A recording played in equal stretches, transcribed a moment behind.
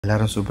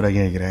எல்லாரும் சூப்பராக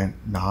இருக்கிறேன்.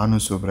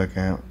 நானும் சூப்பராக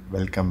இருக்கேன்.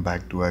 Welcome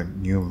back to a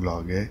new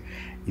vlog.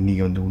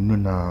 இன்றைக்கி வந்து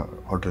இன்னும் நான்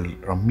ஹோட்டல்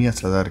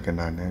ரம்யாஸில் தான் இருக்கேன்.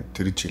 நான்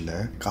திருச்சியில்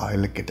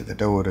காலையில்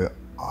கிட்டத்தட்ட ஒரு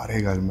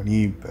 6:15 மணி.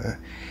 இப்போ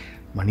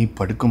மணி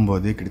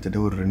படுக்கும்போது கிட்டத்தட்ட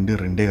ஒரு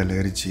 2-2:15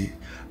 ஆயிடுச்சு.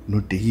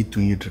 இன்னும் டெய்லி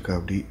தூங்கிட்டுருக்கா.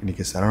 அப்படி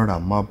இன்றைக்கி சரணோட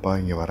அம்மா அப்பா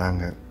இங்கே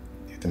வராங்க.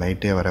 இது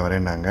நைட்டே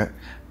வரேன்னாங்க.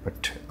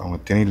 பட்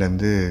அவங்க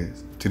தேனியிலேருந்து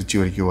திருச்சி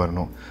வரைக்கும்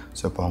வரணும்.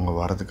 ஸோ இப்போ அவங்க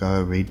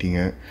வரதுக்காக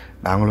வெயிட்டிங்கு.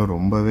 நாங்களும்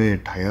ரொம்பவே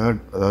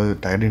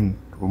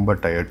ரொம்ப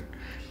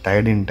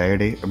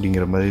டயர்டே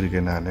அப்படிங்கிற மாதிரி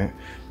இருக்குது. நான்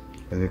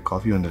அது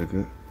காஃபி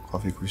வந்திருக்கு.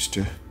 காஃபி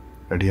குடிச்சிட்டு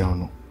ரெடி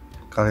ஆகணும்.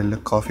 காலையில்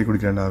காஃபி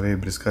குடிக்கிறனாவே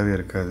பிரிஸ்காகவே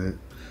இருக்காது.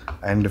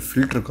 அண்டு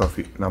ஃபில்ட்ரு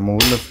காஃபி, நம்ம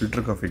ஊரில்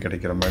ஃபில்ட்ரு காஃபி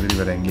கிடைக்கிற மாதிரி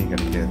வேறு எங்கேயும்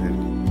கிடைக்காது.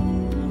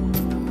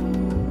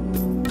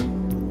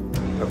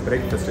 இப்போ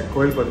பிரேக்ஃபாஸ்ட்டு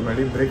கோயில் பார்த்து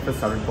முன்னாடி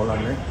பிரேக்ஃபாஸ்ட் சாப்பிட்டு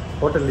போகலான்னு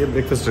ஹோட்டல்லேயே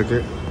பிரேக்ஃபாஸ்ட்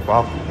இருக்குது.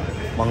 வா,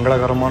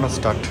 மங்களகரமான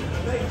ஸ்டார்ட்.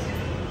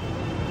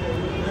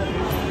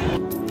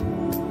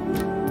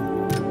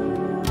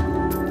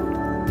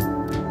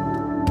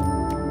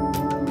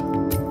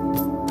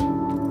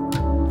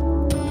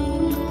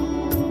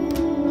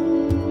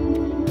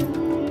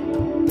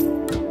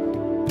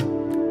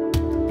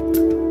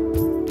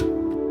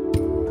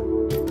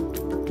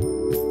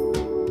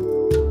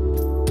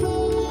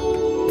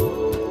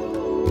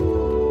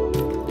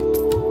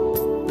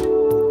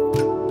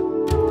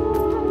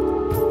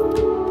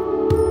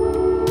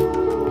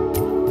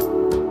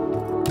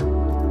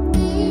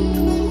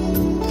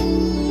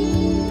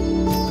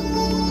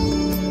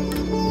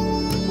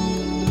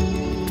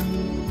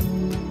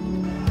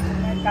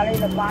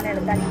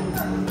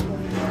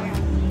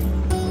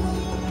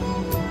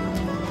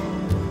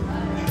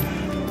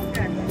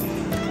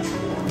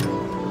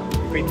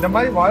 இந்த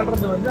மாதிரி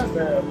வாழ்றது வந்து அந்த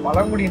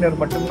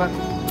பழங்குடியினர் மட்டும்தான்.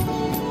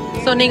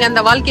 சோ நீங்க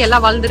அந்த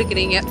வாழ்க்கையெல்லாம்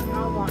வாழ்ந்துருக்கீங்க.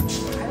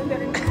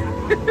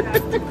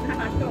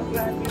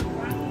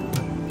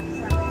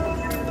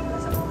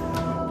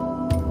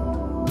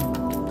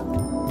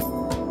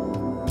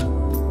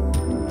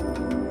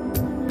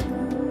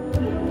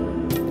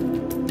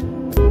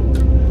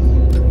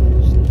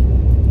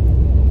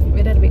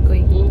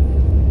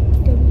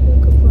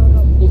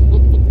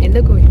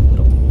 எந்த கோயில்?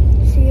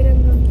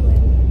 ஸ்ரீரங்கம்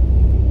கோயில்.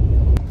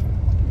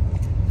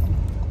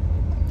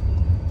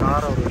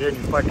 காரை ஒரு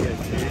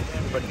நிப்பாட்டியாச்சு.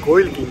 பட்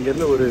கோயிலுக்கு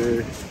இங்கேருந்து ஒரு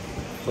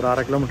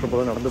 1/2 கிலோமீட்டர்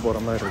போல நடந்து போகிற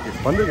மாதிரி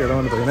இருக்குது. வந்து இடம்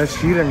வந்து பார்த்திங்கன்னா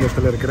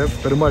ஸ்ரீரங்கத்தில் இருக்கிற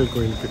பெருமாள்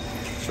கோயிலுக்கு.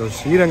 ஸோ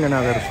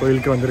ஸ்ரீரங்கநாதர்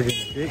கோயிலுக்கு வந்திருக்கு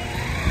இன்னைக்கு.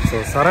 ஸோ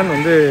சரண்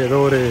வந்து ஏதோ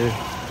ஒரு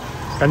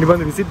கண்டிப்பாக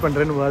வந்து விசிட்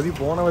பண்ணுறேன்னு வாதி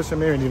போன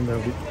வருஷமே வேண்டியிருந்தேன்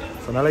அப்படி.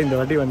 ஸோ அதனால் இந்த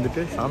வாட்டி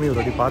வந்துட்டு சாமி ஒரு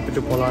வாட்டி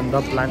பார்த்துட்டு போகலான்னு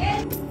தான் பிளான்.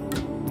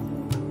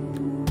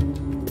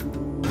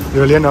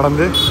 இது வழியாக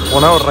நடந்து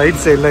போனால் ஒரு ரைட்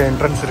சைடில்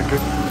என்ட்ரன்ஸ்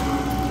இருக்குது.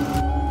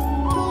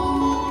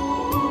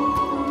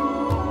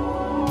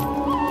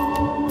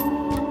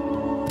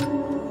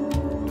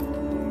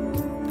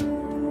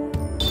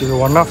 இது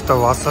ஒன் ஆஃப் த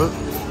வாசல்.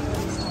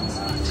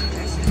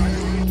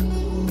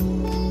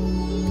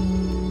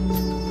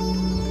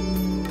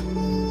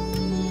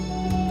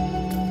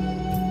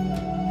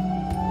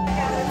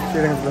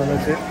 ஸ்ரீரங்கத்தில்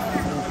வந்தாச்சு.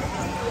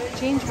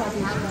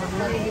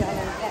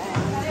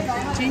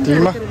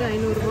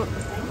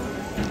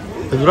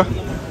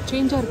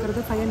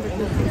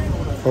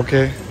 ஓகே,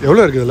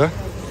 எவ்வளோ இருக்குது இதில்?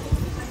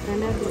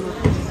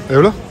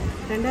 எவ்வளோ?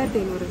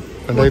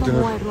 2500.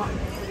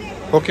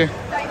 ஓகே.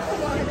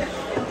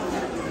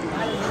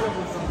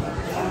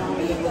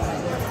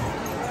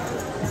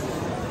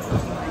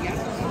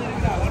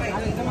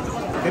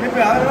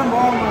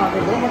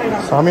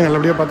 சாமி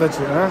நல்லபடியாக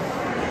பார்த்தாச்சு.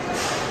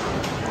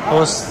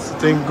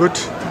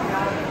 குட்.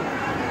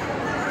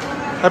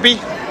 ஹாப்பி.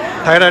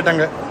 டயர்ட்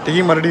ஆகிட்டாங்க. டீ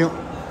மறுபடியும்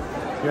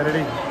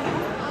ரெடி.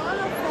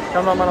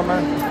 கிளம்பலாமா நம்ம?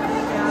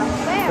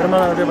 திரும்ப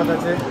நல்லபடியாக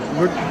பார்த்தாச்சு.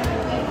 குட்.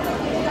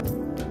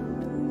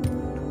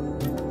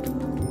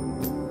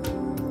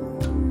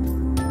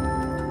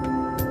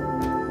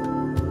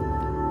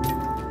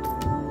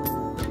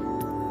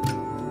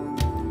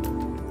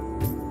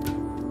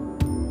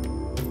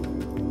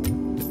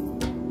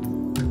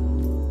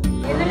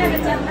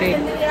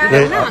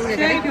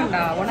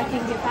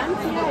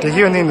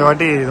 டெகி வந்து இந்த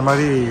வாட்டி இது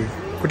மாதிரி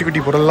குட்டி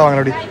குட்டி பொருள்லாம் வாங்க.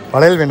 அப்படி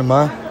வளையல் வேணுமா?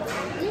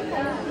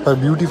 இப்போ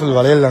பியூட்டிஃபுல்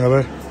வளையல் வாங்க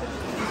பார்.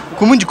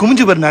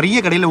 குமிஞ்சு பார், நிறைய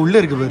கடையில் உள்ளே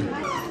இருக்கு பார்.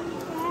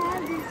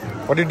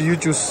 What did you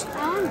choose?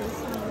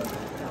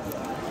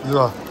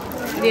 இதுவா?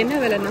 இது என்ன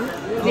விலைண்ணா?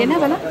 இது என்ன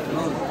விலை?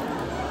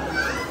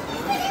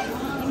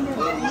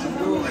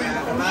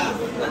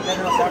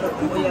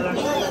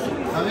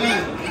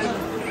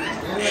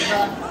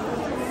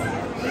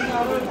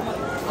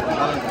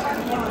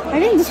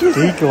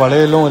 டீக்கு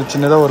வளையலும் ஒரு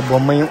சின்னதாக ஒரு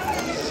பொம்மையும்.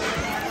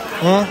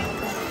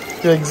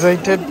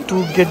 Excited to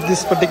get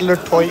this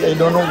particular toy. I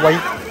don't know why.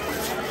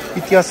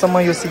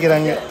 வித்தியாசமாக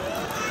யோசிக்கிறாங்க.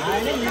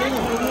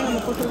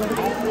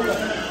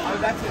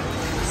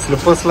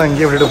 ஸ்லிப்பர்ஸ்லாம்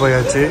இங்கேயே விட்டுட்டு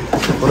போயாச்சு.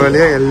 ஒரு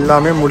வழியாக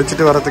எல்லாமே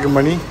முடிச்சுட்டு வரத்துக்கு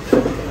மணி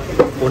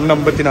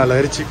 1:54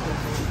 ஆயிடுச்சு.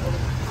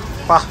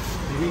 பா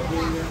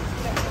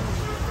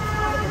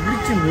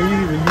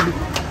வெயில்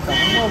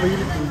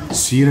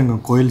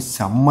ஸ்ரீரங்கம் கோயில்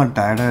செம்ம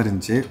டயர்டாக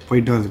இருந்துச்சு.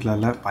 போயிட்டு வரதுக்குலாம்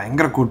இல்லை,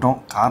 பயங்கர கூட்டம்.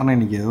 காரணம்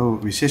இன்றைக்கி ஏதோ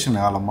விசேஷ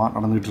காலமாக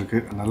நடந்துகிட்ருக்கு.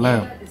 அதனால்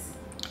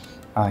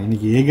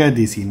இன்றைக்கி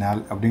ஏகாதசி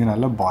நாள்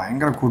அப்படிங்கிறனால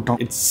பயங்கர கூட்டம்.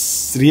 இட்ஸ்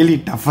ரியலி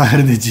டஃப்பாக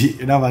இருந்துச்சு.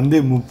 ஏன்னா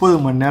 30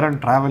 மணி நேரம்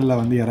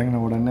ட்ராவலில்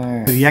இறங்கின உடனே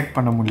ரியாக்ட்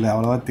பண்ண முடியல,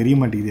 அவ்வளோவா தெரிய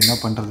மாட்டேங்குது என்ன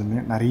பண்ணுறதுன்னு.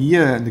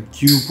 நிறைய இந்த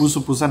கியூ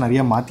புதுசாக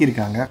நிறையா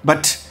மாற்றிருக்காங்க.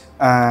 பட்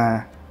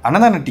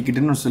அன்னதான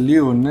டிக்கெட்டுன்னு சொல்லி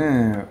ஒன்று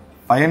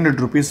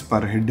 500 rupees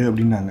பர் ஹெட்டு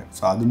அப்படின்னாங்க.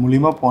 ஸோ அது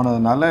மூலிமா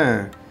போனதுனால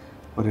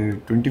ஒரு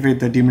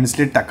 25-30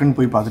 மினிட்ஸ்லேயே டக்குன்னு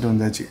போய் பார்த்துட்டு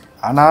வந்தாச்சு.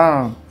 ஆனால்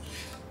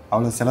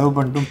அவ்வளோ செலவு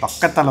பண்ணிட்டும்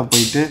பக்கத்தால்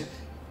போயிட்டு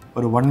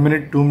ஒரு 1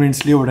 minute 2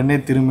 minutesலேயே உடனே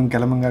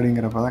கிளம்புங்க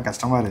அப்படிங்கிறப்ப தான்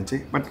கஷ்டமாக இருந்துச்சு.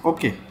 But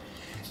okay.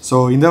 ஸோ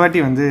இந்த வாட்டி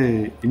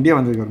இந்தியா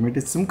வந்ததுக்கு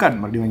அப்புறமேட்டு சிம் கார்டு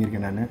மறுபடியும்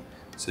வாங்கியிருக்கேன் நான்.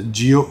 ஸோ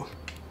ஜியோ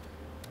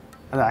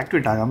அது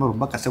ஆக்டிவேட் ஆகாமல்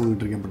ரொம்ப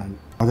கஷ்டப்பட்டுட்டு இருக்கேன். இப்போ நான்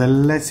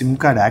முதல்ல சிம்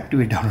கார்டு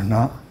ஆக்டிவேட்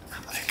ஆகணும்னா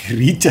அதுக்கு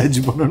ரீசார்ஜ்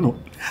பண்ணணும்.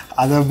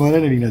 அதை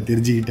மாதிரி நான்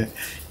தெரிஞ்சுக்கிட்டேன்.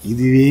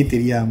 இதுவே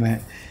தெரியாமல்,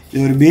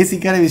 இது ஒரு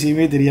பேசிக்கான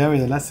விஷயமே தெரியாமல்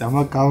இதெல்லாம்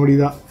செம காமெடி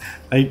தான்.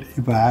 ரைட்,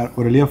 இப்போ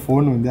ஒரு வழியாக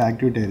ஃபோன்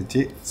ஆக்டிவேட்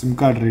ஆகிடுச்சு. Sim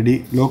card ready,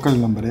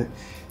 local number.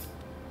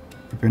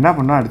 இப்போ என்ன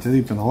பண்ணால் அடுத்தது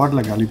இப்போ இந்த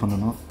ஹோட்டலை காலி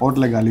பண்ணணும்.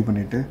 ஹோட்டலை காலி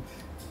பண்ணிவிட்டு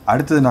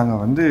அடுத்தது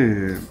நாங்கள்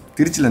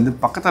திருச்சியிலேருந்து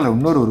பக்கத்தில்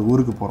இன்னொரு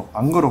ஊருக்கு போகிறோம்.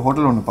 அங்கே ஒரு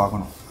ஹோட்டல் ஒன்று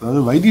பார்க்கணும்.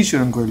 அதாவது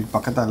வைத்தீஸ்வரன் கோயிலுக்கு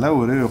பக்கத்தால்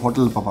ஒரு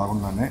ஹோட்டல் இப்போ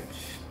பார்க்கணும். நான்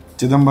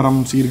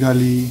சிதம்பரம்,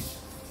 சீர்காழி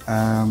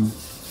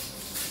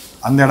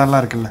அந்த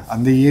இடம்லாம் இருக்குல்ல,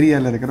 அந்த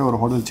ஏரியாவில் இருக்கிற ஒரு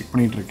ஹோட்டல் செக்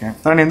பண்ணிகிட்டு இருக்கேன்.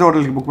 சரண் எந்த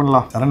ஹோட்டலுக்கு புக்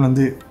பண்ணலாம்? சரண்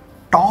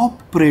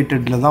டாப்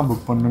ரேட்டடில் தான்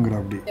புக் பண்ணுங்கிற.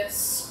 அப்படி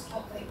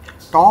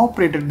டாப்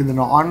ரேட்டட்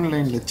நான்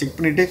ஆன்லைனில் செக்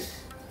பண்ணிவிட்டு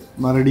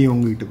மறுபடியும்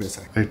உங்ககிட்ட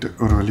பேசுகிறேன். ரைட்டு,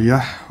 ஒரு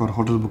வழியாக ஒரு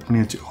ஹோட்டல் புக்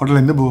பண்ணியாச்சு. ஹோட்டல்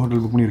எந்த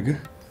ஹோட்டல் புக் பண்ணியிருக்கு?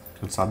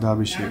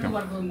 சதாபிஷேகம்.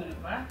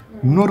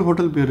 இன்னொரு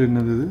ஹோட்டல் பேர்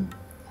என்னது?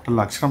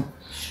 ஹோட்டல் அக்ஷரம்.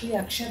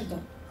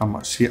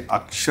 ஆமாம், ஸ்ரீ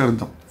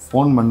அக்ஷர்தம்.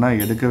 ஃபோன் பண்ணால்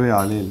எடுக்கவே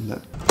ஆளே இல்லை.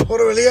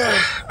 ஒரு வழியாக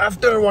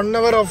ஆஃப்டர் 1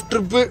 hour ஆஃப்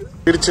ட்ரிப்பு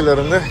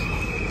திருச்சியிலேருந்து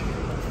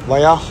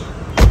வயா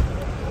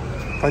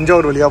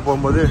தஞ்சாவூர் வழியாக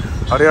போகும்போது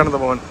ஹரியானந்த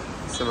பவன்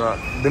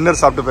டின்னர்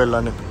சாப்பிட்டு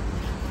போயிடலான்னு.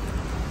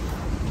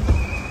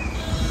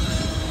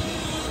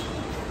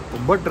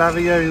 ரொம்ப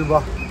டிராஃபிக்காக இருக்குதுப்பா.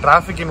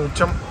 டிராஃபிக்கின்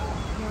உச்சம்.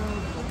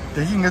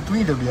 தெகி இங்கே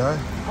தூங்கிட்டு அப்படியா?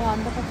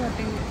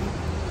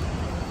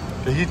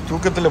 தெகி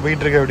தூக்கத்தில்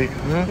போயிட்டு இருக்க அப்படி.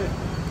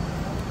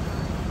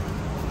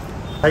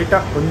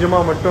 லைட்டாக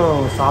கொஞ்சமாக மட்டும்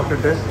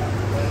சாப்பிட்டுட்டு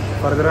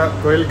ஃபர்தராக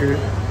கோயிலுக்கு.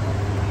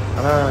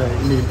 ஆனால்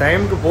இன்றைக்கி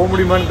டைமுக்கு போக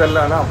முடியுமான்னு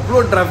தெரில. ஆனால்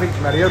அவ்வளோ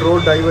டிராஃபிக், நிறைய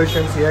ரோடு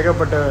டைவர்ஷன்ஸ்,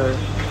 ஏகப்பட்ட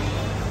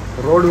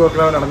ரோடு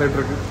ஒர்க்லாம்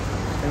நடந்துகிட்ருக்கு.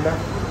 என்ன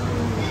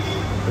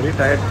வெரி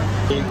டயர்ட்.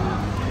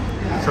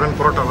 சரண்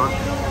பரோட்டாவா?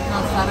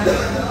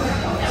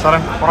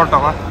 சரண்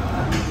பரோட்டாவா?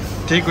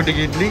 டீ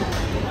குட்டிக்கு இட்லி,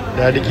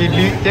 டேடிக்கு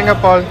இட்லி,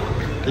 தேங்காய் பால்.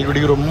 டீ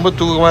குட்டிக்கு ரொம்ப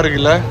தூக்கமாக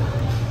இருக்குல்ல.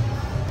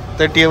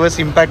 30 hours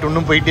இம்பேக்ட்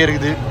இன்னும் போயிட்டே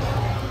இருக்குது.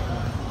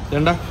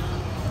 ஏண்டா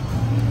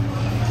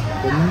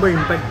ரொம்ப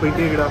இம்பேக்ட்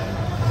போயிட்டே இருக்குடா.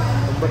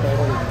 ரொம்ப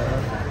டயர்டாக இருக்குடா.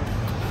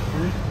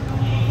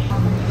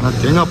 ஆனால்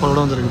தேங்காய் பாலோட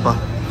வந்துருக்குப்பா.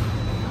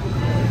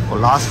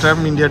 லாஸ்ட்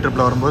டைம் இந்தியா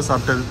ட்ரிப்பில் வரும்போது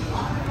சாப்பிட்டது.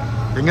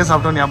 எங்கே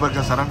சாப்பிட்டோம் ஞாபகம்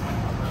இருக்கா சரண்?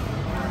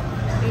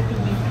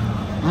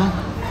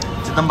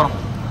 சிதம்பரம்.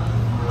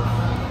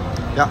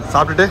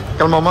 சாப்பிட்டுட்டு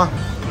கிளம்பாமா?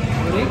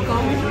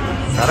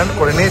 சரண்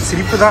உடனே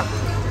சிரிப்பு தான்.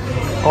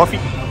 காஃபி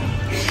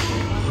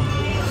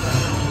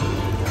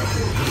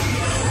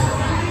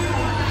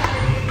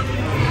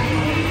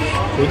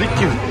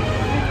கொதிக்குது.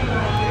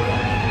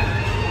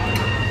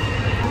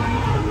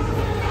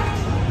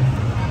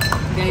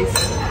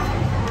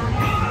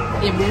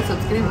 எப்படியே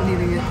சப்ஸ்கிரைப்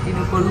பண்ணிடுங்க.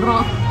 இது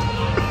பண்ணுறோம்,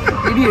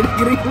 வீடியோ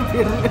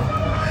எடுக்கிறீங்க.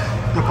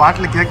 இந்த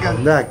பாட்டில்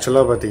கேட்காது.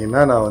 ஆக்சுவலாக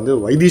பார்த்தீங்கன்னா நான்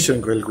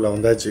வைத்தீஸ்வரன் கோயிலுக்குள்ளே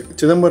வந்தாச்சு.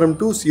 சிதம்பரம்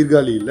டு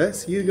சீர்காழி இல்லை,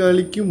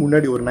 சீர்காழிக்கு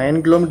முன்னாடி ஒரு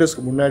 9 kilometers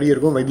முன்னாடியே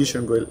இருக்கும்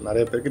வைத்தீஸ்வரன் கோயில்.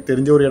 நிறைய பேருக்கு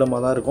தெரிஞ்ச ஒரு இடமா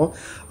தான் இருக்கும்.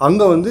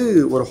 அங்கே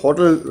ஒரு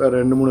ஹோட்டல்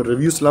 2-3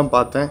 ரிவ்யூஸ்லாம்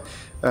பார்த்தேன்.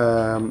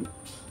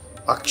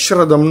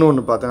 அக்ஷரதம்னு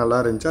ஒன்று பார்த்தேன், நல்லா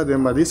இருந்துச்சு. அதே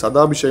மாதிரி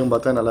சதாபிஷேகம்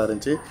பார்த்தேன், நல்லா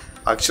இருந்துச்சு.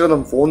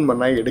 அக்ஷரதம் ஃபோன்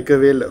பண்ணால்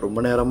எடுக்கவே இல்லை ரொம்ப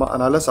நேரமாக.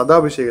 அதனால்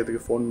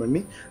சதாபிஷேகத்துக்கு ஃபோன்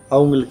பண்ணி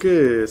அவங்களுக்கு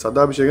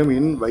சதாபிஷேகம்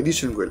இன்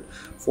வைத்தீஸ்வரன் கோயில்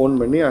ஃபோன்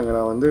பண்ணி அங்கே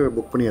நான்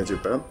புக் பண்ணியாச்சு.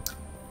 இப்போ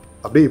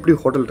அப்படியே எப்படி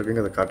ஹோட்டல்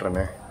இருக்குங்க அதை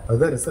காட்டுறேனே.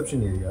 அதுதான்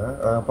ரிசப்ஷன் ஏரியா.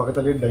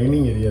 பக்கத்துலேயே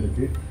டைனிங் ஏரியா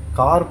இருக்குது.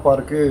 கார்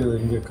பார்க்கு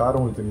இங்கே கார்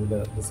உங்களுக்கு தெரியல,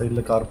 இந்த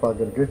சைடில் கார்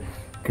பார்க் இருக்குது.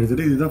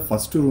 கிட்டத்தட்ட இதுதான்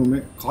ஃபஸ்ட்டு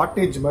ரூமே.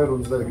 காட்டேஜ் மாதிரி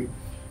ரூம்ஸ் தான் இருக்குது.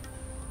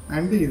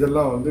 அண்டு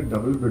இதெல்லாம்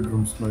டபுள்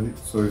பெட்ரூம்ஸ் மாதிரி.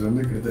 ஸோ இது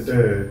கிட்டத்தட்ட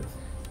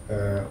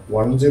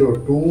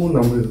 102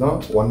 நம்மளுது தான்,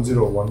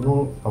 101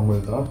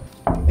 நம்மளுது தான்.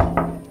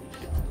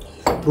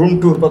 Room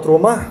tour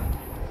பார்த்துருவோமா?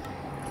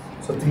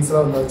 ஸோ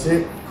திங்ஸ்லாம் வந்தாச்சு.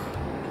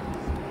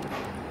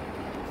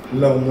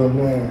 இல்லை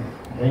ஒன்று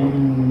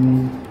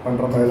டைனிங்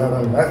பண்ணுற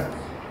மாதிரிலாம் இல்லை,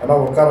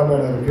 ஆனால் உட்கார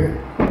மாதிரி இருக்குது.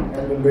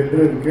 அண்ட் பெட்டு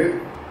இருக்குது.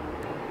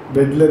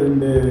 பெட்டில்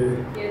 2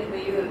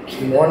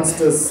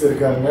 மான்ஸ்டர்ஸ்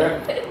இருக்காங்க.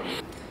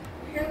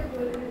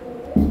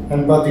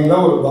 அண்ட் பார்த்தீங்கன்னா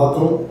ஒரு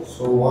bathroom.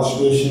 So wash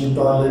basin,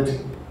 toilet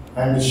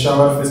and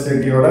shower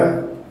ஃபெசிலிட்டியோட.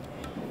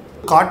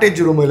 Cottage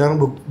room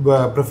எல்லோரும்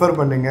ப்ரிஃபர்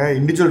பண்ணுங்க,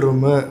 இண்டிவிஜுவல்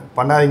ரூமு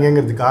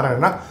பண்ணாதீங்கிறது காரணம்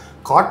என்ன,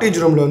 காட்டேஜ்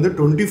ரூமில் வந்து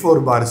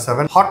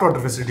 24/7 ஹாட்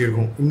வாட்டர் ஃபெசிலிட்டி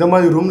இருக்கும். இந்த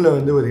மாதிரி ரூமில்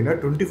வந்து பார்த்தீங்கன்னா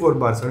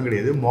 24/7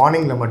 கிடையாது,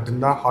 மார்னிங்கில்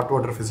மட்டும்தான் ஹாட்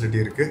வாட்டர் ஃபெசிலிட்டி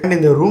இருக்குது. அண்ட்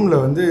இந்த ரூமில்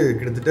வந்து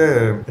கிட்டத்தட்ட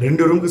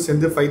 2 ரூமுக்கு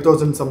சேர்ந்து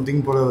 5000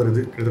 சம்திங் போல்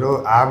வருது.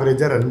 கிட்டத்தட்ட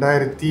ஆவரேஜாக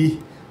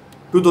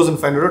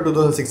 2500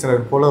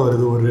 2600 போல்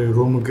வருது ஒரு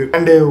ரூமுக்கு.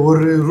 அண்டு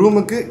ஒரு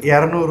ரூமுக்கு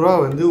 200 ரூபா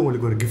வந்து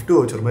உங்களுக்கு ஒரு கிஃப்ட்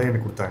வச்சுற மாதிரி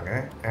எனக்கு கொடுத்தாங்க.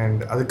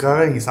 அண்ட் அதுக்காக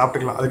நீங்கள்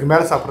சாப்பிட்டுக்கலாம். அதுக்கு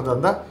மேலே சாப்பிட்றதா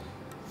இருந்தால்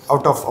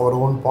அவுட் ஆஃப் அவர்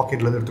ஓன்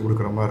பாக்கெட்லேருந்து எடுத்து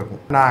கொடுக்குற மாதிரி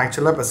இருக்கும். நான்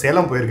ஆக்சுவலாக இப்போ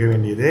சேலம் போயிருக்க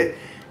வேண்டியது.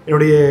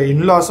 என்னுடைய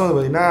இன்லாஸும் வந்து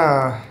பார்த்திங்கன்னா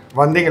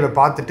வந்தீங்களை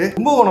பார்த்துட்டு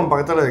கும்பகோணம்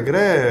பக்கத்தில் இருக்கிற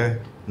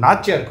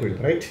நாச்சியார் கோயில்,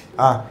 ரைட்,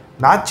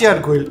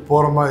 நாச்சியார் கோயில்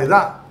போகிற மாதிரி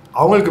தான்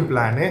அவங்களுக்கு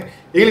பிளானு.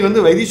 எங்களுக்கு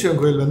வந்து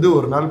வைத்தீஸ்வரன் கோயில் வந்து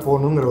ஒரு நாள்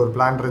போகணுங்கிற ஒரு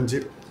பிளான்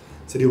இருந்துச்சு.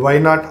 சரி, ஒய்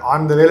நாட்,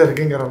 ஆன் த வேலை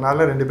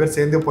இருக்குங்கிறதுனால 2 பேர்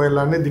சேர்ந்து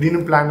போயிடலான்னு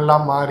திடீர்னு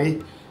பிளான்லாம் மாறி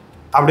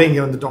அப்படியே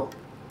இங்கே வந்துட்டோம்.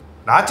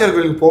 நாச்சியார்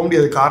கோயிலுக்கு போக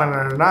முடியாத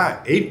காரணம் என்னென்னா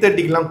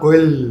 8:30க்கெலாம்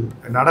கோயில்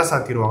நட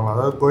சாத்திடுவாங்க,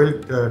 அதாவது கோயில்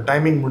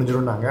டைமிங்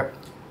முடிஞ்சிடும்னாங்க.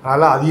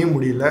 அதனால் அதையும்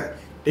முடியல.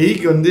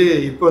 டெய்க்கு வந்து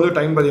இப்போ வந்து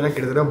டைம் பார்த்தீங்கன்னா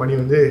கிட்டத்தட்ட மணி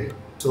வந்து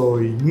ஸோ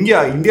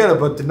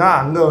இந்தியாவில் பார்த்திங்கன்னா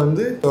அங்கே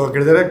வந்து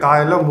கிட்டத்தட்ட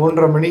காலையில்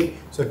 3:30 மணி.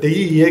 ஸோ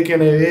டெய்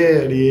ஏற்கனவே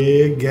அப்படியே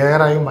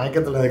கேராகி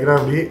மயக்கத்தில் இருக்கிற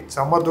அப்படியே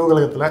செம்ம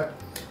தூக்கலகத்தில்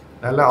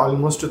நல்லா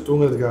ஆல்மோஸ்ட்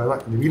தூங்குறதுக்காக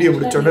தான். இந்த வீடியோ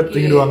முடிச்சோடனே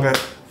தூங்கிடுவாங்க.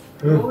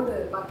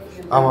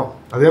 ஆமாம்,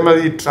 அதே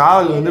மாதிரி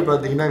ட்ராவல் வந்து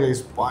பார்த்தீங்கன்னா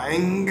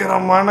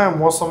பயங்கரமான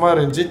மோசமாக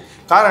இருந்துச்சு.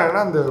 காரணம்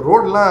என்னன்னா அந்த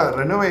ரோடெலாம்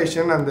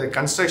ரெனோவேஷன், அந்த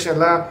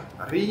கன்ஸ்ட்ரக்ஷன்லாம்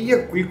நிறைய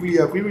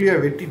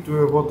குழிக்குழியாக வெட்டி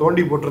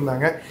தோண்டி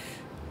போட்டிருந்தாங்க.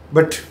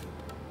 பட்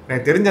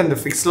எனக்கு தெரிஞ்ச அந்த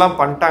ஃபிக்ஸ்லாம்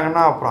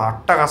பண்ணிட்டாங்கன்னா அப்புறம்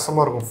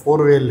அட்டகாசமாக இருக்கும்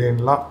 4-வே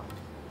லேன்லாம்.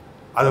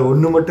 அது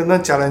ஒன்று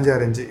மட்டும்தான் சேலஞ்சாக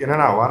இருந்துச்சு. ஏன்னா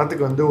நான்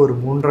வரத்துக்கு வந்து ஒரு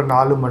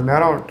 3-4 மணி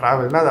நேரம்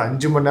ட்ராவல்னால் அது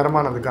 5 மணி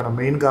நேரமாக அதுக்கான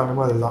மெயின்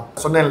காரணமாக அதுதான்.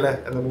 சொன்னேன்ல,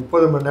 அந்த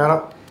 30 மணி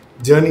நேரம்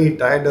ஜேர்னி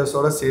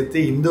டயர்டஸோடு சேர்த்து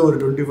இந்த ஒரு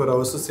 24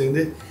 ஹவர்ஸும்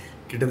சேர்ந்து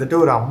கிட்டத்தட்ட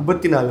ஒரு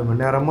 54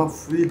 மணி நேரமாக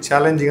ஃபுல்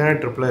சேலஞ்சிங்கான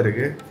ட்ரிப்பில்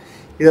இருக்குது.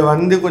 இதை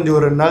வந்து கொஞ்சம்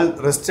ஒரு 2 நாள்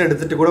ரெஸ்ட்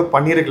எடுத்துகிட்டு கூட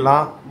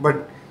பண்ணியிருக்கலாம்.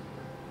 பட்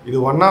இது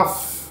ஒன் ஆஃப்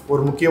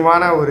ஒரு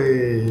முக்கியமான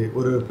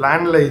ஒரு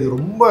பிளானில் இது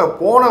ரொம்ப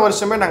போன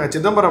வருஷமே நாங்கள்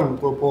சிதம்பரம்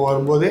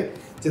வரும்போது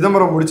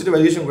சிதம்பரம் முடிச்சுட்டு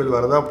வைத்தீஸ்வரன் கோயில்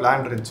வரதா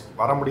பிளான் இருந்துச்சு.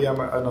 வர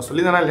முடியாமல், அதை நான்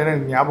சொல்லி தானே இல்லைன்னா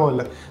எனக்கு ஞாபகம்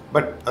இல்லை.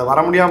 பட் அது வர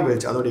முடியாமல்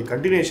போயிடுச்சு. அதோடைய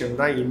கண்டினியூஷன்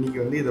தான் இன்றைக்கி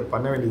வந்து இதை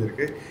பண்ண வேண்டியது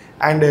இருக்குது.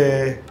 அண்டு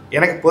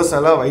எனக்கு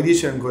பர்சனலாக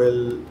வைத்தீஸ்வரன்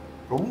கோயில்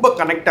ரொம்ப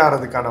கனெக்ட்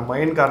ஆகிறதுக்கான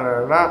மெயின் காரணம்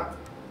என்னன்னா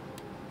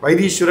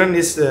வைத்தீஸ்வரன்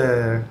இஸ்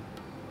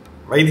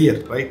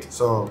வைத்தியர், right?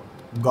 So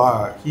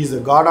he is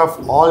the God of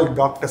all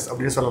doctors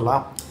அப்படின்னு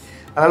சொல்லலாம்.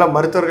 அதனால்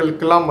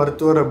மருத்துவர்களுக்கெல்லாம்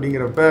மருத்துவர்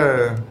அப்படிங்கிறப்ப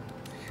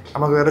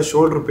நமக்கு வேறு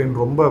ஷோல்டர் பெயின்,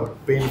 ரொம்ப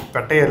பெயின்,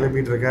 பெட்டையை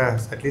எழுப்பிட்டு இருக்க.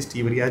 அட்லீஸ்ட்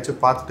இவரையாச்சும்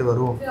பார்த்துட்டு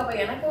வருவோம்.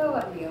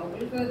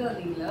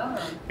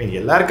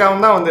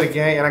 எல்லாருக்காகவும் தான்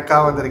வந்திருக்கேன்.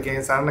 எனக்காக வந்திருக்கேன்,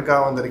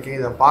 சரணுக்காக வந்திருக்கேன்,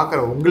 இதை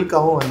பார்க்குற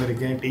உங்களுக்காகவும்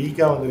வந்திருக்கேன்,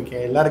 டீக்காக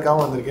வந்திருக்கேன்,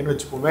 எல்லாருக்காகவும் வந்திருக்கேன்னு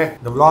வச்சுப்போமே.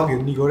 இந்த விளாக்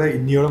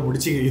இதோட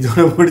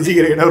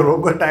முடிச்சிக்கிறேன். ஏன்னா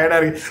ரொம்ப டயர்டாக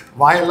இருக்குது,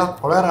 வாயெல்லாம்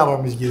புலர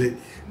ஆரம்பிக்குது.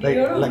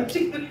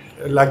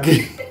 லக்கி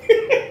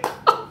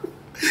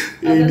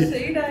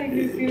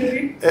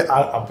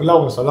அப்படிலாம்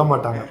அவங்க சொல்ல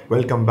மாட்டாங்க.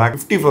 Welcome back.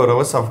 54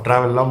 ஹவர்ஸ் ஆஃப்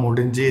ட்ராவல்லாம்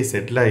முடிஞ்சு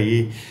செட்டில் ஆகி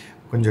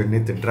கொஞ்சம்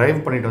நேற்று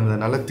ட்ரைவ் பண்ணிட்டு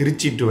வந்ததுனால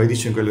திருச்சி டு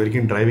வைத்தீஸ்வரன் கோயில்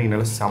வரைக்கும்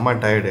ட்ரைவிங்னால செம்ம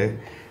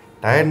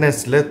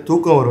டயர்னஸில்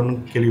தூக்கம் வரும்னு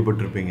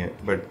கேள்விப்பட்டிருப்பீங்க.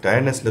 பட்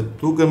டயர்னஸில்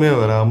தூக்கமே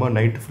வராமல்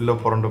நைட்டு ஃபுல்லாக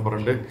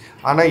புரண்டு.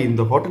 ஆனால்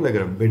இந்த ஹோட்டலில்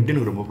இருக்கிற பெட்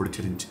எனக்கு ரொம்ப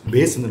பிடிச்சிருந்துச்சி.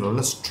 பேஸ் வந்து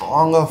நல்லா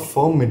ஸ்ட்ராங்காக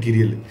ஃபர்ம்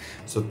மெட்டீரியல்.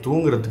 ஸோ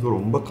தூங்குறதுக்கு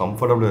ரொம்ப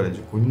கம்ஃபர்டபுளாக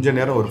இருந்துச்சு. கொஞ்சம்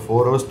நேரம் ஒரு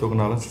 4 ஹவர்ஸ்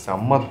தூக்கினாலும்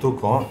செம்ம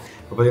தூக்கம்.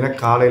 இப்போ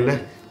பார்த்தீங்கன்னா காலையில்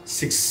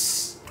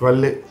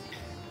 6:12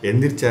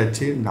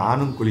 எந்திரிச்சாச்சு.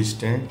 நானும்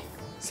குளிச்சிட்டேன்,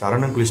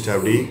 சரணும் குளிச்சிட்டேன்.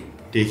 அப்படி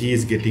டெஹி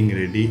இஸ் கெட்டிங்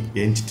ரெடி,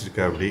 ஏஞ்சிட்டு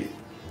இருக்கா அப்படி.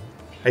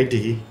 High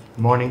டெஹி,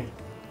 morning.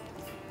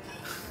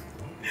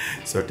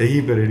 ஸோ டெஹி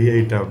இப்போ ரெடி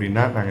ஆகிட்டா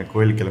அப்படின்னா நாங்கள்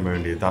கோயில் கிளம்ப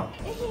வேண்டியது தான்.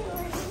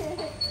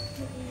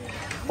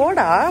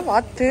 போடா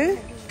வாத்து.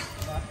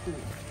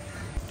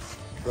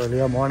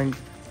 இல்லையா, மார்னிங்.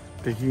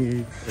 டெஹி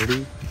ரெடி,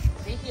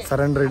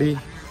 சரண் ரெடி.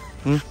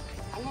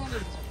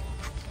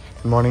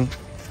 மார்னிங்.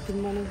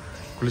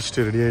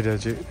 குளிச்சுட்டு ரெடி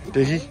ஆகிட்டாச்சு.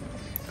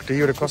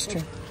 டெய்யோட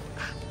காஸ்டியூம்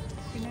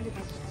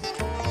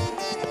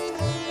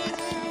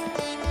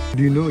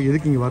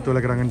எதுக்கு இங்கே வாத்து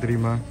வளர்க்குறாங்கன்னு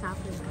தெரியுமா?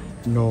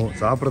 இன்னும்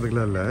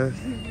சாப்பிட்றதுக்குலாம் இல்லை.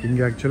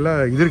 இங்கே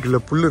ஆக்சுவலாக இது இருக்குல்ல,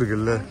 புல்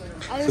இருக்குல்ல,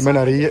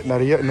 இதுமாதிரி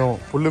நிறைய இன்னும்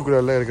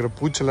புல்லுக்குள்ளே இருக்கிற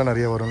பூச்செல்லாம்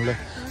நிறைய வரும்ல.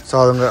 ஸோ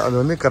அது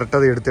வந்து கரெக்டாக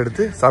அதை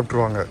எடுத்து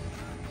சாப்பிட்ருவாங்க.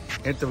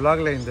 நேற்று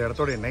விலாகில் இந்த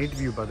இடத்தோடைய நைட்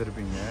வியூ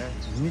பார்த்துருப்பீங்க.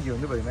 இன்றைக்கி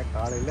வந்து பார்த்திங்கன்னா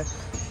காலையில்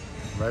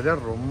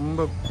வெதர் ரொம்ப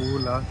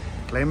கூலாக,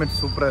 கிளைமேட்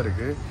சூப்பராக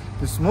இருக்குது.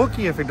 இந்த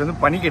ஸ்மோக்கி எஃபெக்ட்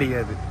வந்து பனி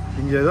கிடையாது.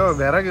 இங்கே ஏதோ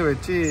விறகு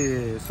வச்சு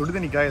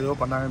சுடுதண்ணிக்காக ஏதோ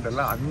பண்ணாங்கன்னு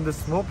தெரியல, அந்த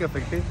ஸ்மோக்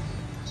எஃபெக்ட்டு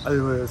அது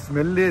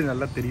ஸ்மெல்லே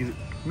நல்லா தெரியுது.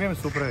 உண்மையாக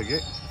சூப்பராக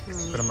இருக்குது.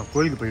 இப்போ நம்ம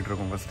கோயிலுக்கு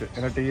போயிட்டுருக்கோம் ஃபஸ்ட்டு.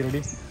 ஏன்னா டீ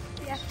ரெடி.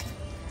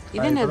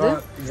 இங்கே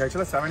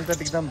ஆக்சுவலாக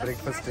 7:30க்கு தான்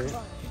பிரேக்ஃபாஸ்ட்டு.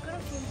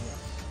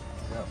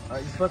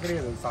 இப்போ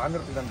கிடையாது,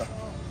 சாயந்தரத்துக்கு தான்டா.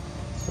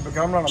 இப்போ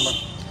கிளம்பலாம் நம்ம.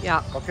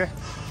 Okay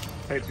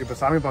right. இப்போ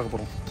சாமி பார்க்க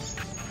போகிறோம்.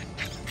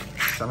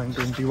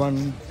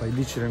 7:21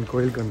 வைத்தீஸ்வரன்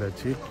கோயிலுக்கு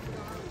வந்தாச்சு.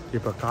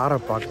 இப்போ காரை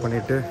பார்க்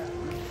பண்ணிவிட்டு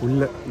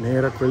உள்ளே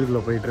நேராக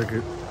கோயிலுக்குள்ளே போயிட்டுருக்கு.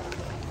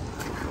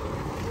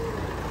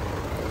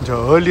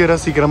 கொஞ்சம் ஏர்லியராக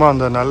சீக்கிரமாக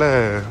வந்ததுனால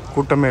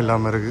கூட்டமே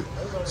இல்லாமல் இருக்குது.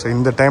 ஸோ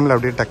இந்த டைமில்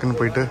அப்படியே டக்குன்னு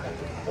போயிட்டு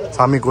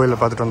சாமி கோயிலில்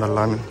பார்த்துட்டு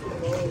வந்துடலான்னு.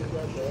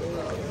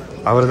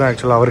 அவர் தான்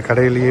ஆக்சுவலாக அவர்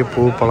கடையிலேயே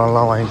பூ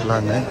பழம்லாம்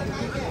வாங்கிக்கலான்னு.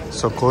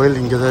 ஸோ கோயில்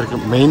இங்கே தான்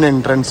இருக்குது. மெயின்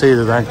என்ட்ரன்ஸே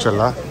இது தான்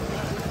ஆக்சுவலாக.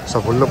 ஸோ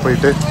உள்ளே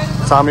போயிட்டு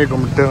சாமியை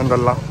கும்பிட்டு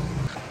வந்துடலாம்.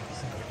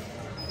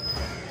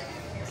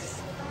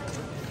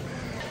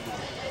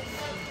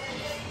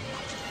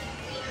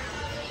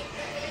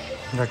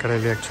 இந்த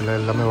கடையிலே ஆக்சுவலாக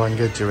எல்லாமே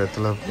வாங்கியாச்சு.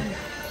 வெத்தலை,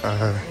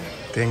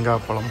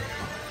 தேங்காய் பழம்.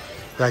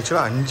 இது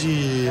ஆக்சுவலாக 5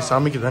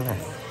 சாமிக்கு தானே,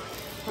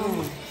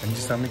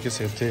 5 சாமிக்கு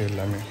சேர்த்து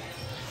எல்லாமே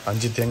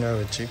 5 தேங்காய்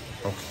வச்சு.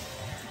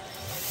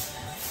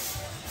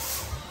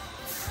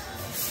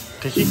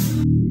 ஓகே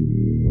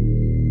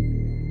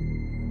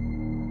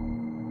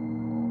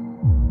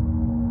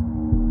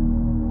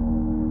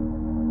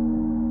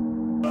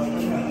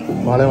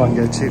மாலை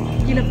வாங்கியாச்சு.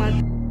 கீழே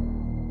பார்த்து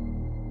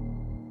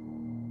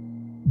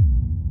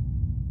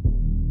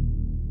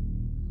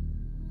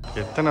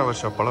எத்தனை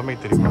வருஷம் பழமை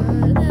தெரியுமா?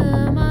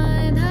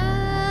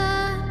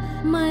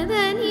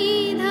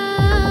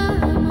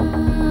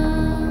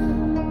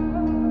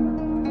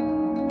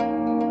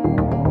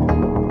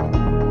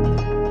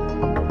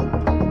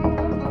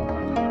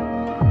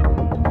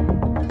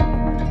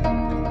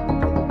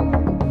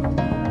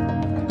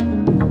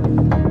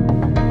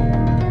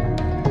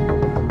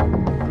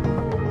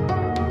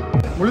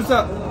 முழுசா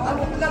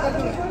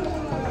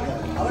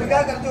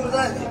அவருக்காக கரைச்சி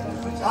விடுறதா இது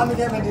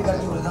சாமிக்கே வேண்டி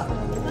கரைச்சி விடுறதா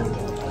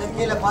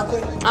கீழே பார்த்து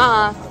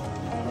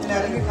இல்லை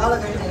இறங்கி காலை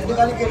கழிச்சு 2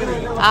 காலையும் கீழே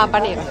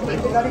பண்ணிடுறேன்.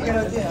 2 காலையும் கீழே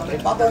வச்சு அப்படி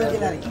பாப்பா வச்சு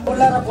இறங்கி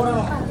உள்ளார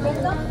போடணும்.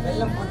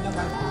 வெள்ளம் கொஞ்சம்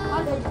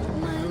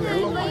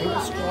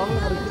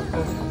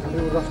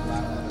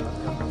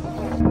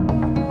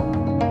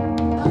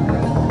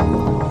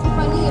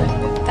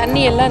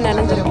தண்ணி எல்லாம்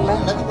நனைஞ்சிருக்குல்ல.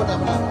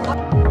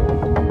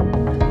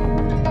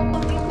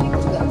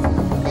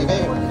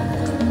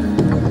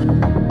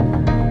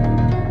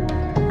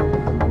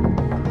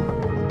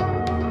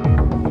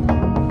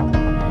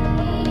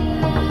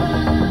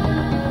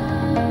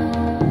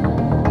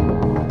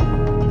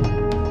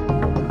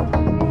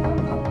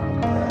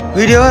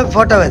 வீடியோவா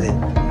ஃபோட்டோவா இது?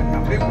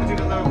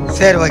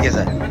 சரி ஓகே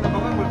சார்.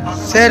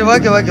 சரி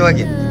ஓகே ஓகே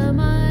ஓகே.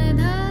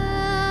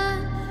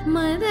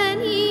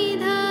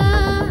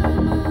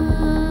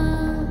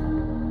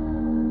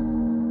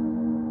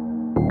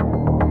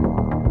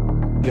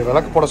 இங்கே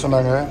விளக்கு போட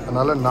சொன்னாங்க.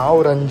 அதனால் நான்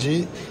ஒரு 5,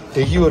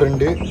 தெகி ஒரு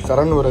 2,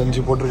 சரண் ஒரு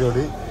 5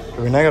 போட்டிருக்காரு.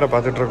 விநாயகரை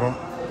பார்த்துட்ருக்கோம்.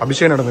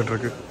 அபிஷேகம்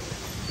நடந்துகிட்ருக்கு.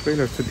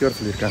 கோயிலை சுற்றி வர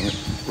சொல்லியிருக்காங்க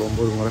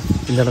 9 முறை.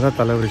 இந்த இடம் தான்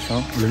தலை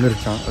விரிச்சோம்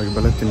விழுந்துருச்சான். அதுக்கு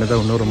பதிலாக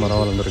சின்னதாக இன்னொரு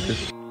மரம் வளர்ந்துருக்கு.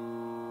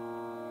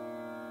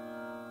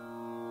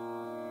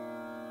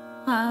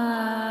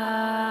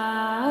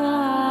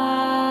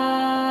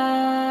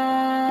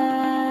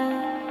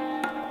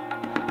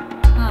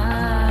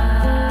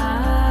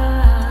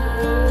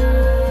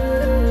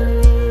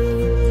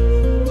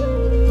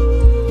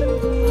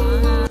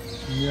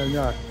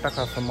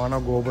 அட்டகாசமான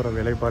கோபுர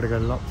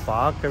வேலைப்பாடுகள்லாம்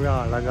பார்க்கவே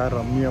அழகா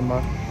ரம்மியமா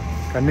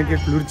கண்ணுக்கே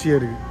குளிர்ச்சியா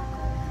இருக்கு.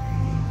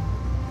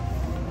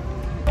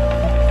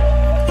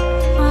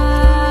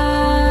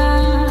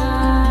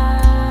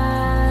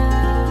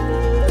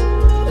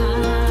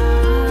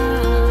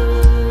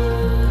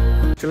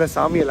 சில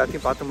சாமி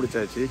எல்லாத்தையும் பார்த்து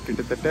முடிச்சாச்சு.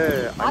 கிட்டத்தட்ட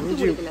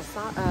 5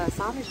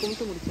 சாமி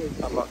கும்பிட்டு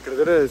முடிச்சாச்சு. ஆமாம்,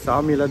 கிட்டத்தட்ட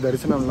சாமியெல்லாம்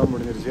தரிசனம்லாம்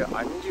முடிஞ்சிருச்சு.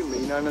 5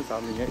 மெயினான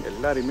சாமிங்க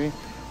எல்லாருமே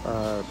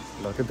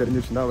எல்லாருக்கும்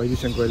தெரிஞ்சிச்சுன்னா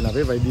வைத்தீஸ்வரன்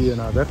கோயில்னாவே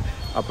வைத்தியநாதர்,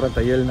 அப்புறம்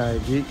தையல்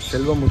நாயகி,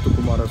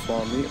 செல்வமுத்துக்குமார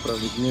சுவாமி, அப்புறம்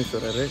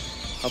விக்னேஸ்வரர்,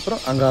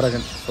 அப்புறம்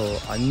அங்காரகன். ஸோ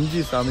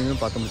 5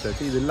 சாமிகளும் பார்த்து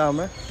முடிச்சாச்சு. இது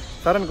இல்லாமல்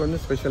சரனுக்கு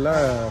வந்து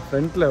ஸ்பெஷலாக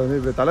ஃப்ரண்ட்டில் வந்து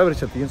இப்போ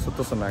தலைவரிசத்தையும்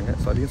சுற்ற சொன்னாங்க.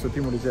 ஸோ அதையும்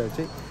சுற்றி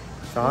முடிச்சாச்சு.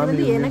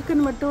 சாமி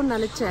எனக்குன்னு மட்டும்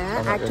நினைச்சேன்.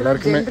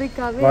 எல்லாருக்குமே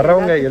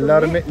வரவங்க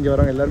எல்லாருமே இங்கே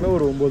வரவங்க எல்லாருமே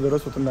ஒரு 9 தடவை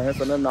சுற்றினாங்க.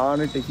 சொன்னால்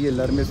நானும் டெக்கி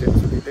எல்லாருமே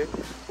சேர்த்து சுற்றிட்டு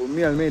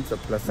உண்மையாலுமே இட்ஸ் அ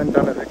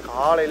ப்ளசண்ட்டானது.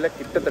 காலையில்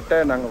கிட்டத்தட்ட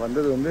நாங்கள்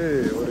வந்தது வந்து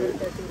ஒரு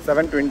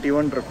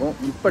 7:21 இருக்கும்.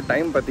 இப்போ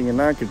டைம்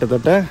பார்த்தீங்கன்னா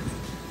கிட்டத்தட்ட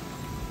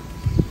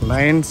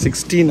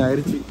 9:16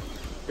 ஆயிடுச்சு.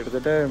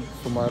 கிட்டத்தட்ட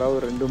சுமாராக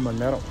ஒரு 2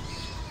 மணி நேரம்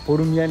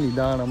பொறுமையாக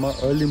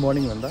நிதானமாக ஏர்லி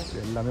மார்னிங் வந்தால்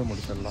எல்லாமே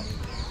முடிச்சிடலாம்.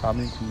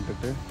 சாமி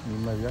கும்பிட்டுட்டு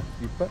நிம்மதியாக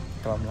இப்போ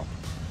கிளம்பலாம்.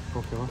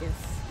 ஓகேவா?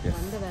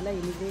 அந்த வேலை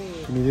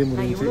இனிதே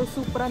முடிஞ்சு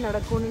சூப்பரா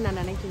நடக்கும்னு நான்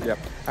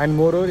நினைக்கிறேன். அண்ட்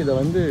மோரோவர் இதை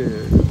வந்து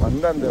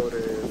அந்த ஒரு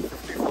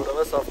 54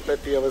 ஹவர்ஸ் ஆஃப்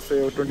 30 ஹவர்ஸ்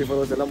 24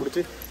 ஹவர்ஸ் எல்லாம்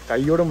முடிச்சு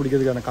கையோடு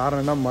முடிக்கிறதுக்கான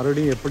காரணம்னா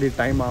மறுபடியும் எப்படி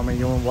டைம்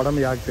அமையும்,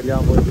 உடம்பு யாருக்கு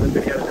தெரியாமல் போகுதுன்னு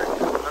தெரியாது.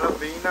 அதனால்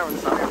மெயினாக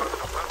வந்து சாமி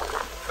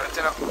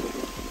பிரச்சனை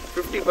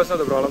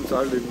 50% ஆஃப் ப்ராப்ளம்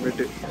சால்வ்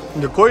இனிமேட்டு.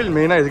 இந்த கோயில்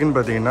மெயினாக எதுக்குன்னு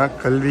பார்த்தீங்கன்னா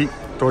கல்வி,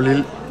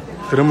 தொழில்,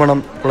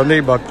 திருமணம், குழந்தை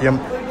பாக்கியம்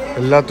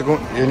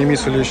எல்லாத்துக்கும் எனிமி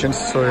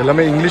சொல்யூஷன்ஸ். ஸோ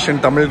எல்லாமே இங்கிலீஷ்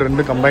அண்ட் தமிழ்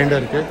 2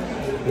 கம்பைண்டாக இருக்குது.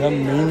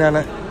 இதுதான்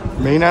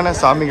மெயினான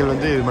சாமிகள்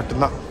வந்து இது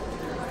மட்டும்தான்.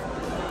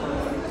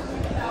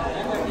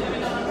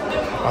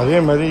 அதே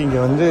மாதிரி இங்கே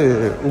வந்து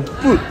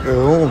உப்பு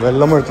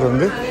வெல்லமும் எடுத்துகிட்டு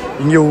வந்து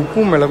இங்கே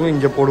உப்பும் மிளகும்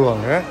இங்கே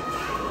போடுவாங்க.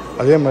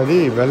 அதே மாதிரி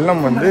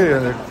வெல்லம் வந்து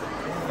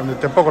அந்த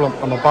தெப்பக்குளம்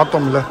நம்ம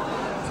பார்த்தோம்ல,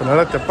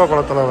 அதனால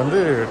தெப்பக்குளத்தில் வந்து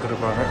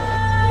எடுத்துருப்பாங்க.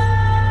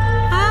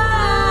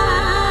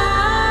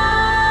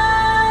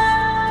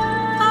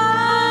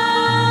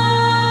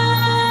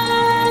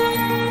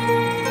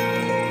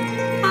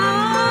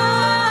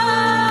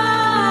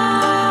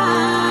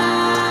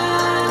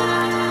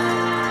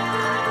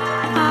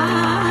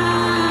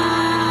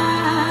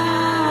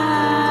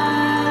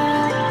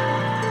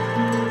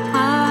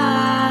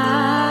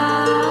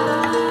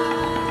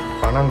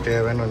 பணம்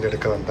தேவைன்னு வந்து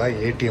எடுக்க வந்தால்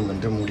ஏடிஎம்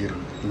வந்து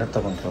மூடிடும். என்னத்த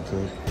பண்ணுறது?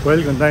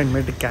 கோயிலுக்கு வந்தால்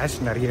இனிமேட்டு கேஷ்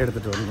நிறைய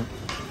எடுத்துகிட்டு வரணும்.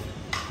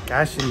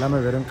 கேஷ்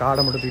இல்லாமல் வெறும்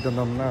கார்டை மட்டும் தூக்கிட்டு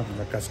வந்தோம்னா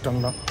அந்த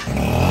கஷ்டம்தான்.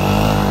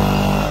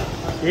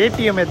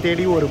 ஏடிஎம்மை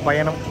தேடி ஒரு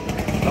பயணம்.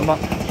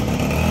 ஆமாம்,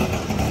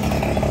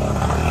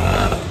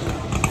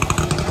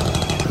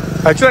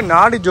 ஆக்சுவலாக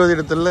நாடி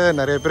ஜோதிடத்தில்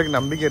நிறைய பேருக்கு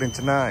நம்பிக்கை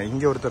இருந்துச்சுன்னா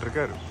இங்கே ஒருத்தர்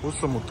இருக்கார்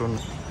பூசமுத்துன்னு.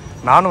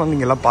 நானும் வந்து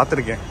இங்கெல்லாம்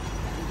பார்த்துருக்கேன்.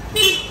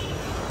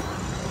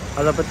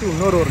 அதை பற்றி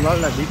இன்னொரு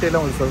நாள் நான்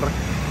டீட்டெயிலாக உங்களுக்கு சொல்கிறேன்.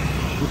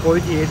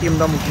 இப்போதைக்கு ஏடிஎம்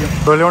தான் முக்கியம்.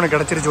 தொழில் ஒன்று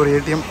கிடச்சிருச்சு ஒரு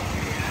ஏடிஎம்.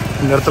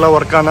 இந்த இடத்துல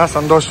ஒர்க் ஆனால்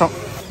சந்தோஷம்.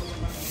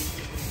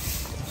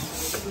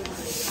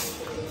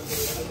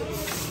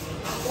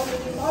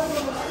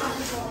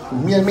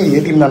 உண்மையாலுமே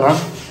ஏடிஎம் தானா?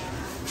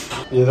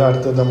 இதுதான்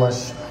அடுத்த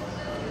தமாஷ்.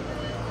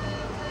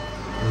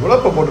 இவ்வளோ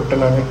இப்போ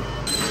போட்டுவிட்டேன் நான்.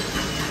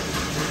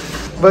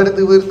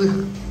 வருது வருது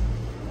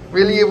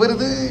வெளியே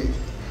வருது,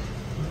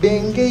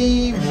 டெங்கை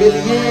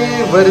வெளியே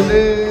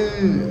வருது.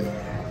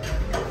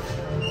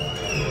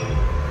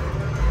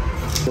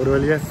 ஒரு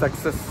வழியாக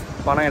சக்ஸஸ்.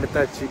 பணம்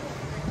எடுத்தாச்சு.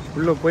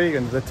 உள்ளே போய்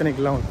அந்த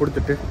பிரச்சனைக்கெல்லாம்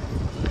கொடுத்துட்டு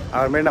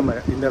அப்புறமே நம்ம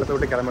இந்த இடத்த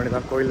விட்டு கிளம்ப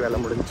வேண்டியதான். கோயில் வேலை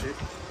முடிஞ்சு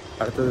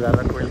அடுத்தது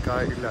வேலை கோயிலுக்கா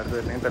இல்லை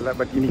அடுத்தது என்னன்னு தெரியல.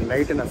 பட் இன்னைக்கு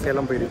நைட்டு நான்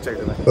சேலம் போய் ரீச்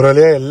ஆகிடுவேன். ஒரு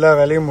வழியாக எல்லா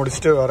வேலையும்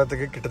முடிச்சுட்டு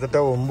வரத்துக்கு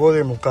கிட்டத்தட்ட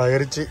 9:30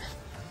 ஆயிடுச்சு.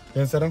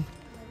 ஏன் சார்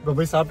இப்போ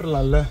போய்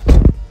சாப்பிட்றலாம்ல?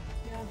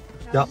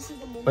 யா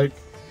ரைட்,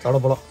 சாப்பிட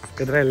போகலாம்.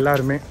 கிட்டத்தட்ட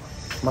எல்லாருமே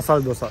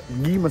மசால் தோசை,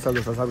 கீ மசால்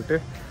தோசை சாப்பிட்டு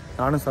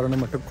நானும்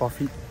சரணும் மட்டும்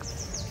காஃபி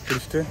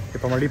குடிச்சிட்டு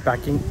இப்போ மறுபடியும்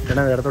பேக்கிங்.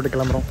 ஏன்னா இடத்த விட்டு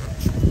கிளம்புறோம்.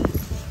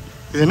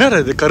 இது என்ன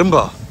இது?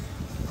 கரும்பா?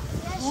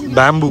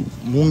 பேம்பு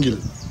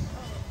மூங்கில்.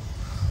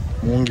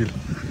 மூங்கில்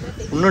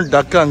இன்னும்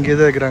டக்கு அங்கேயே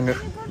தான் வைக்கிறாங்க.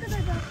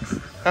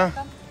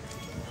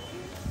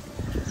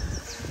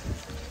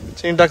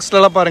 சரி,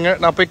 டக்ஸ்லாம் பாருங்க.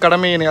 நான் போய்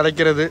கடமை என்னை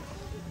அழைக்கிறது.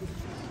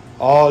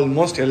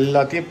 ஆல்மோஸ்ட்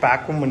எல்லாத்தையும்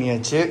பேக்கும்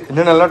பண்ணியாச்சு.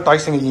 என்னென்னலாம்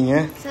toys வாங்கிருக்கீங்க?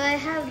 So I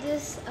have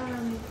this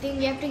thing.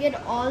 You have to get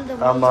all the.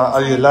 ஆமாம்,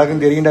 அது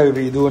எல்லாருக்கும் தெரியும்டா.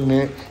 இது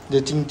ஒன்று,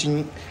 இந்த சிங்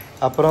சிங்,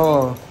 அப்புறம்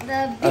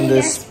அந்த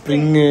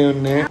ஸ்ப்ரிங்கு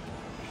ஒன்று.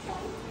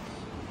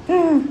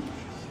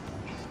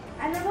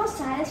 And the most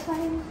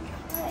satisfying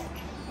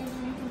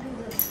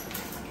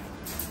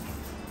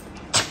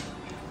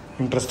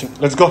interesting.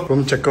 Let's go.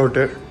 Room check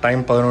out.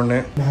 Time 11.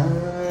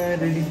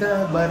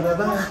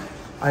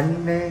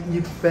 அண்ணன்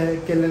இப்ப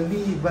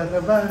கிளம்பி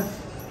வரவா.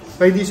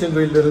 வைத்தீஸ்வரன்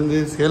கோயில இருந்து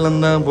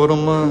சேலம் தான்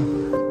போறோமா?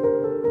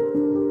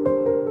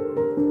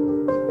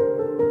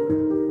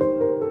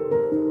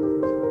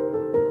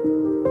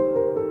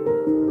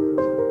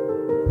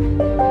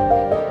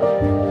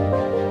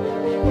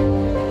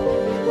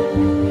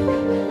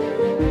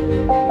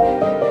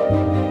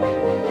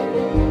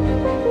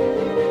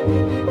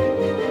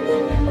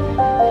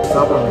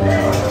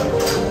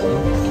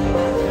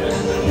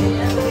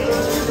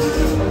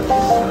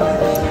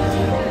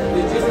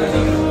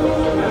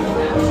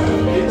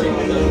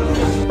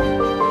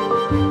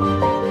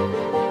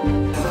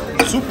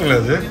 சூப்புங்களா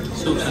அது?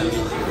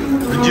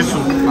 Veggie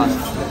soup.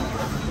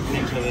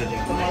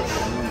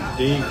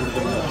 டீ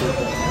கொடுத்துருங்க.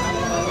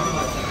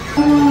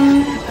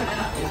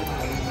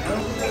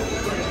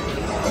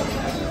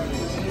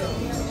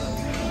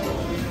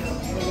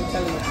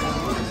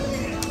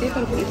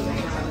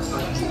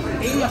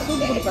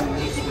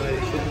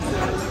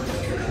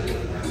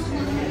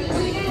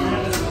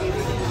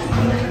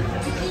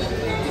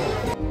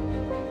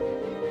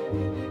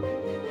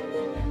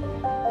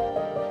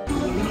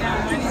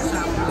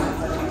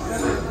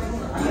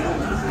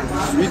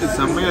 ஸ்வீட்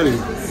செம்மையா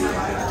இருக்கு.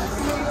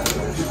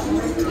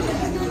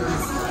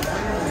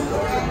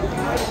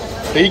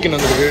 டீக்கு என்ன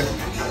இருக்கு?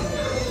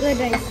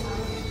 curd rice.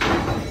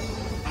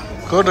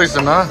 கர்ட் ரைஸ்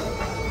தானா?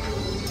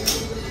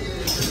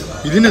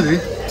 இது என்னது?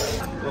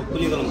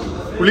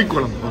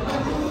 புளிக்குழம்பு.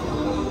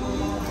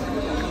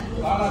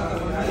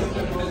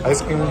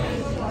 ஐஸ்கிரீம்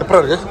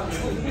எப்படா இருக்கு?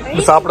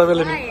 இது சாப்பிடவே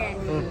இல்லை.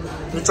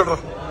 நீ சொல்ற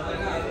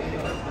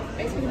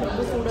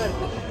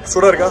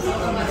சூடா இருக்கா?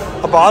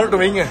 அப்ப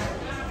ஆறட்டும் வைங்க.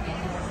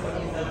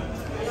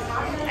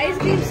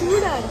 ஐஸ்கிரீம்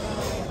சூடா இருக்கு.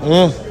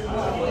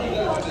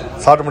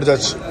 சாப்பிட்டு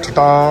முடிச்சாச்சு.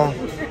 சுட்டான்.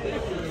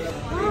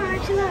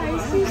 ஆக்சுவலா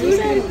ஐஸ்கிரீம்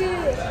சூடா இருக்கு.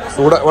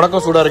 சூடா?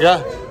 உனக்கும் சூடா இருக்கா?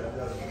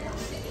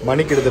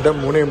 மணி கிட்டத்தட்ட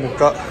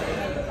 3:45.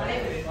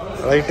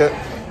 Right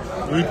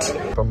eat.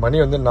 இப்போ மணி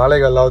வந்து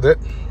 4:15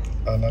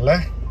 அதனால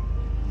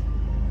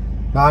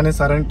நான்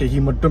சரண் டெஹி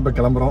மட்டும் இப்போ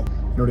கிளம்புறோம்.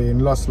 என்னுடைய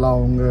இன்லாஸ்லாம்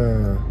அவங்க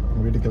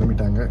வீட்டுக்கு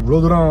கிளம்பிட்டாங்க. இவ்வளோ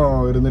தூரம்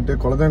இருந்துட்டு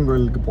குலதெய்வம்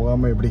கோயிலுக்கு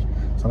போகாமல் எப்படி?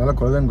 ஸோ அதனால்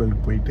குலதெய்வம்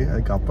கோயிலுக்கு போயிட்டு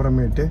அதுக்கு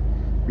அப்புறமேட்டு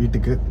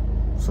வீட்டுக்கு.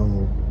 So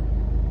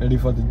ready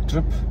for the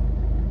trip.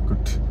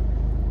 Good.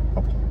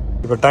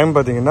 இப்போ டைம்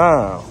பார்த்தீங்கன்னா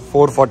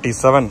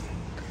 4:47.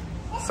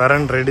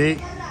 சரண் ரெடி,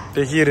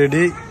 டெஹி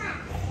ரெடி,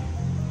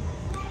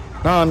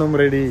 நானும்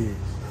ரெடி.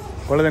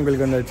 குலதெய்வம்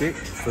கோயிலுக்கு வந்தாச்சு.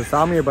 ஸோ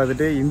சாமியை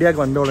பார்த்துட்டு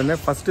இந்தியாவுக்கு வந்த உடனே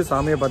ஃபஸ்ட்டு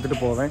சாமியை பார்த்துட்டு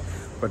போவேன்.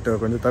 பட்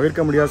கொஞ்சம்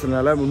தவிர்க்க முடியாத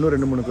சொன்னால இன்னும்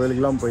 2-3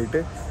 கோயிலுக்கெல்லாம் போயிட்டு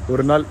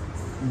ஒரு நாள்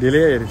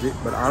டிலே ஆயிடுச்சு.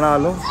 பட்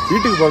ஆனாலும்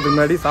வீட்டுக்கு போகிறதுக்கு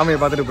முன்னாடி சாமியை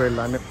பார்த்துட்டு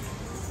போயிடலான்னு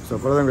ஸோ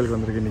குலதெய்வம் கோயிலுக்கு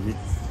வந்திருக்கு இன்னைக்கு.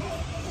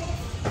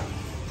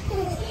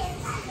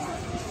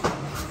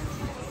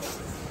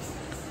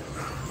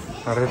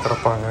 நிறைய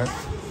திறப்பாங்க.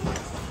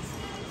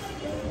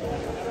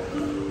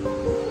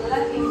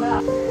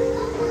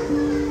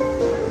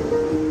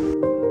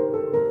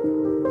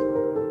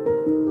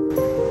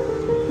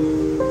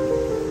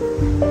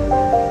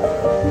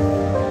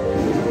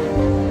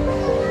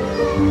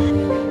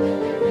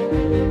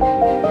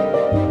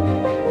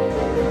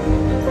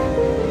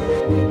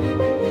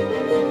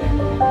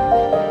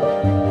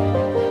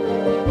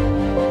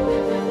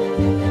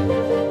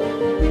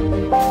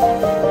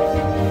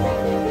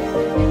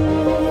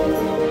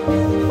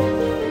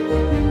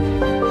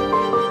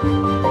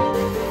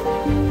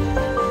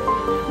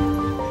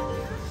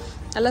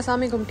 நல்லா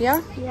சாமி கும்பிட்டியா?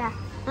 Yeah.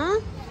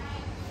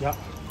 யா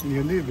இங்கே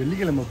வந்து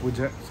வெள்ளிக்கிழமை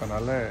பூஜை, ஸோ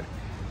அதனால்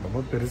ரொம்ப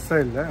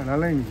பெருசாக இல்லை.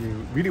 அதனால் இன்றைக்கி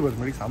வீடியோ ஒரு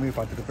மணிக்கு சாமியை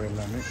பார்த்துட்டு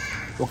போயிடலான்னு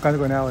உட்காந்து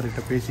கொஞ்ச நேரம்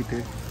அவர்கிட்ட பேசிவிட்டு,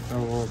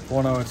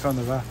 போன வருஷம்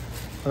வந்ததா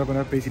அதை கொஞ்ச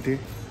நேரம் பேசிவிட்டு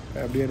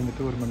அப்படியே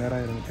இருந்துட்டு 1 மணி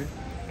நேரம் இருந்துட்டு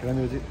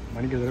கிளம்பி வச்சு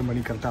மணிக்கு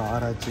மணி கரெக்டாக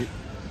 6 ஆச்சு.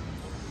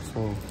 ஸோ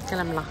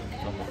கிளம்பலாம்.